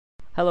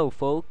Hello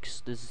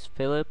folks, this is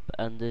Philip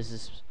and this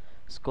is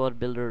Squad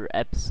Builder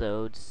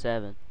episode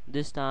 7.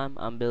 This time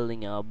I'm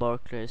building a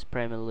Barclays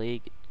Premier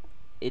League.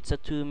 It's a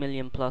 2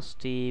 million plus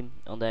team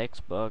on the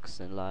Xbox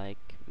and like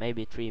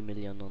maybe 3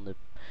 million on the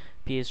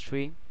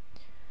PS3.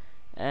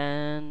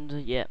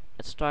 And yeah,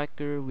 at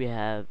striker we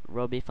have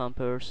Robbie van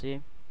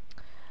Persie.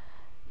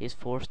 His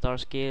 4-star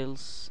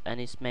skills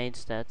and his main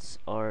stats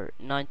are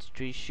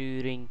 93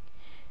 shooting,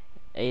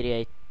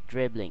 88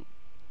 dribbling.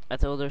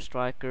 At the other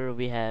striker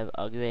we have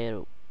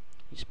Aguero.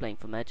 He's playing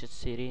for Manchester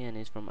City and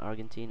he's from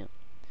Argentina.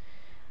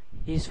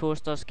 His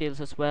 4-star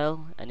skills as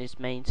well, and his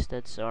main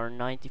stats are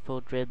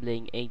 94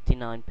 dribbling,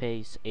 89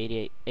 pace,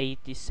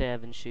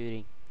 87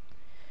 shooting.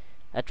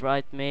 At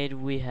right mid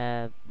we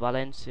have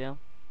Valencia.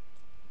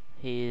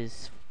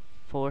 His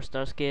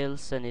 4-star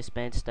skills and his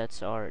main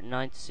stats are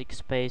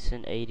 96 pace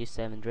and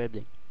 87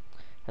 dribbling.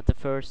 At the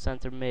first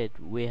center mid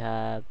we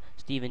have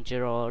Steven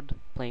Gerrard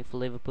playing for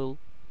Liverpool.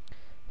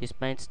 His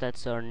main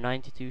stats are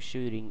 92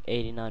 shooting,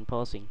 89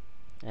 passing,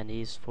 and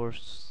his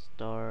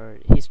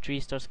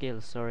 3-star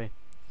skills, sorry.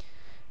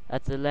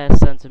 At the last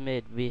center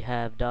mid we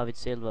have David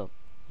Silva.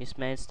 His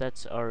main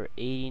stats are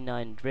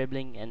 89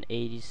 dribbling and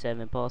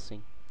 87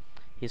 passing,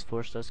 his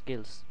 4-star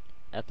skills.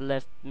 At the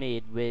left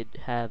mid we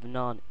have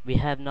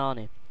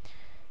Nani.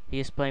 He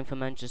is playing for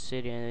Manchester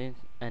City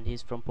and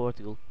he's from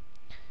Portugal.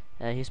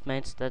 His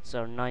main stats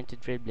are 90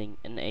 dribbling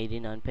and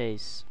 89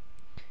 pace,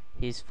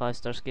 his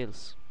 5-star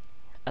skills.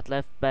 At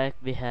left back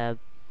we have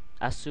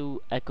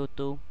Asu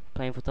Ekoto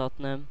playing for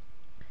Tottenham.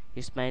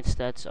 His main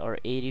stats are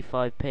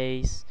 85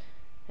 pace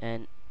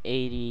and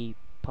 80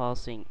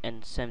 passing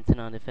and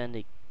 79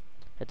 defending.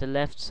 At the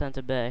left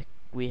centre back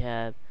we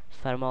have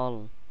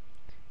Vermaelen.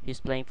 He's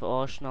playing for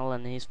Arsenal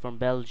and he's from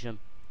Belgium.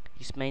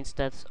 His main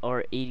stats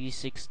are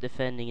 86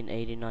 defending and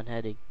 89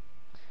 heading.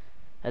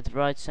 At the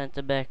right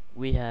centre back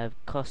we have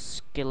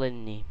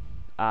Koscielny.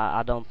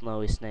 I don't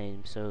know his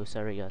name, so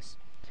sorry guys.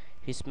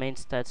 His main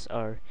stats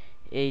are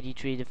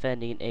 83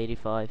 defending and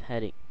 85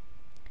 heading.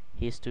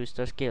 He has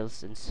 2-star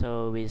skills, and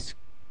so is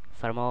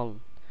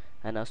Vermaelen,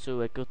 and Asu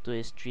Ekoto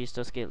is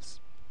 3-star skills.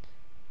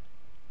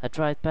 At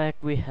right back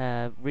we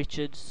have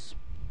Richards,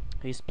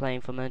 who is playing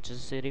for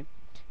Manchester City.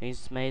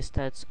 His main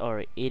stats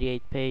are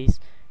 88 pace,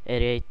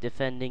 88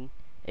 defending,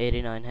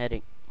 89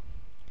 heading.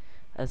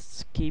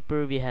 As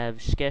keeper we have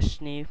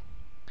Szczesny,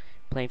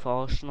 playing for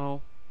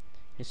Arsenal.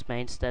 His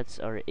main stats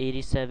are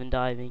 87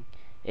 diving,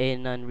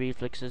 89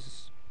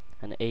 reflexes,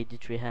 and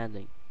 83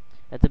 handling.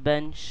 At the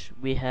bench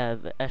we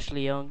have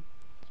Ashley Young.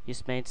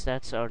 His main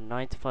stats are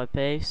 95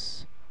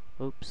 pace,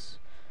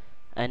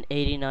 and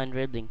 89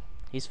 dribbling.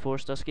 His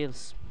 4-star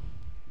skills.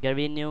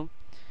 Gervinho,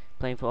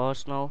 playing for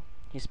Arsenal.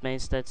 His main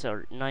stats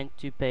are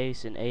 92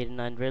 pace and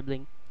 89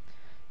 dribbling.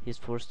 His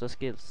 4-star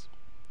skills.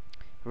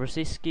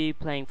 Rosicky,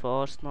 playing for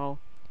Arsenal.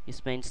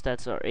 His main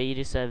stats are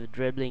 87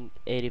 dribbling,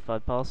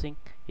 85 passing.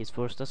 His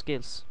 4-star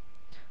skills.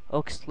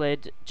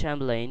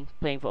 Oxlade-Chamberlain,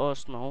 playing for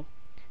Arsenal.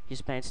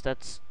 His main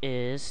stats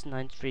is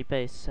 93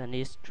 pace and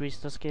his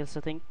 3-star skills, I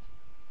think.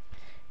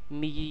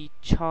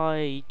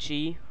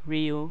 Michaichi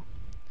Ryu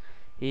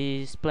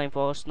is playing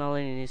for Arsenal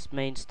and his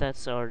main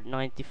stats are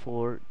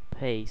 94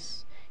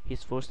 pace,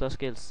 his 4-star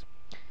skills.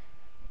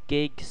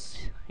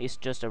 Giggs is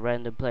just a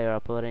random player I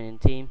put in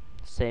team.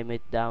 Same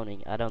with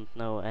Downing, I don't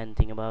know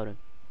anything about him.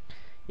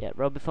 Yeah,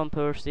 Robbie van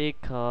Persie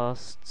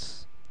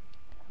costs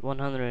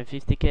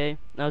 150k,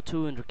 no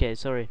 200k,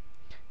 sorry.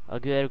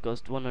 Aguero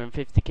costs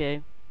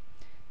 150k.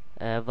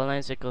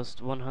 Valencia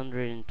cost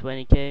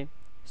 120k,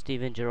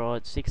 Steven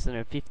Gerrard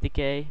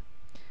 650k,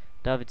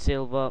 David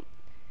Silva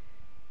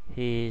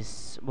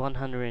is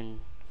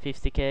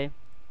 150k,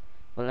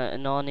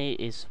 Nani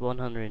is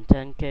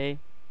 110k,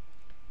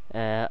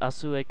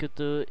 Asu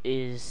Ekoto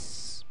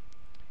is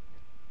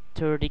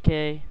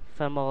 30k,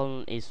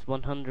 Vermaelen is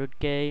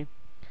 100k,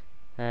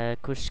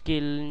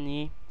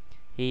 Koscielny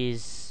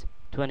is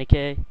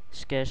 20k,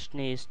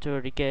 Szczesny is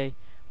 30k,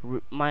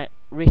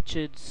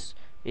 Richards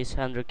is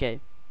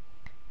 100k.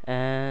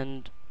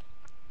 And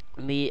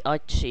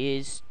Miachi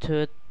is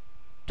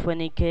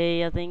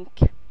 20k I think,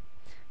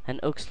 and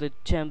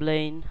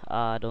Oxlade-Chamberlain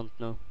I don't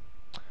know.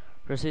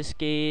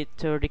 Rosicky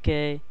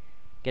 30k,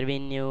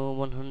 Gervinho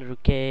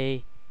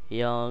 100k,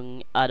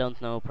 Young I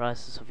don't know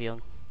prices of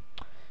Young.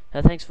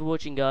 Thanks for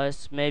watching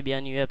guys, maybe a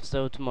new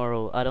episode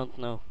tomorrow, I don't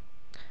know.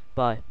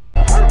 Bye.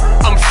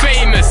 I'm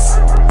famous,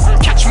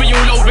 catch me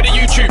all over the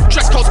YouTube,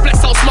 dress code split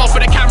so small for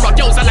the camera,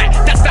 girls are like,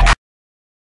 that's that.